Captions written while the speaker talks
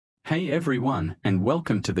Hey everyone, and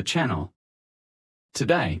welcome to the channel.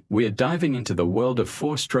 Today, we are diving into the world of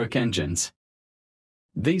four-stroke engines.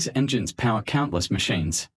 These engines power countless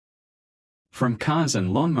machines, from cars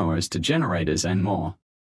and lawnmowers to generators and more.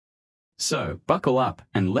 So, buckle up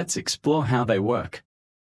and let's explore how they work.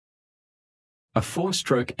 A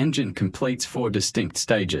four-stroke engine completes four distinct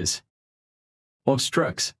stages, or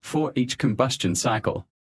strokes, for each combustion cycle.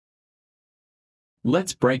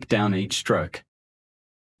 Let's break down each stroke.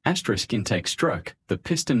 Asterisk intake stroke, the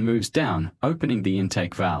piston moves down, opening the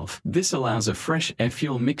intake valve. This allows a fresh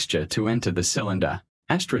air-fuel mixture to enter the cylinder.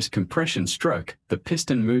 Asterisk compression stroke, the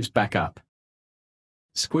piston moves back up,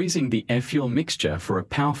 squeezing the air-fuel mixture for a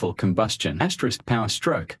powerful combustion. Asterisk power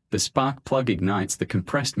stroke, the spark plug ignites the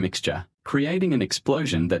compressed mixture, creating an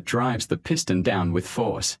explosion that drives the piston down with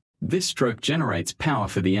force. This stroke generates power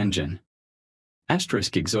for the engine.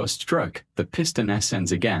 Asterisk exhaust stroke, the piston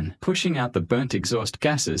ascends again, pushing out the burnt exhaust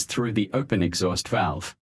gases through the open exhaust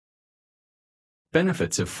valve.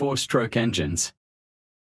 Benefits of four-stroke engines.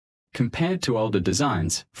 Compared to older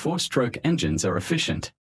designs, four-stroke engines are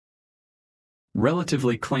efficient,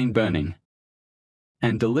 relatively clean burning,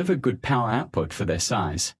 and deliver good power output for their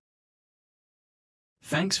size.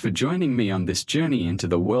 Thanks for joining me on this journey into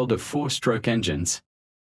the world of four-stroke engines.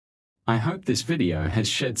 I hope this video has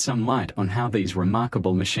shed some light on how these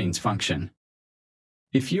remarkable machines function.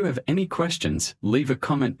 If you have any questions, leave a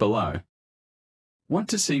comment below. Want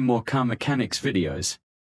to see more car mechanics videos?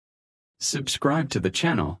 Subscribe to the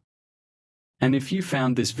channel. And if you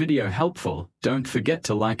found this video helpful, don't forget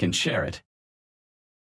to like and share it.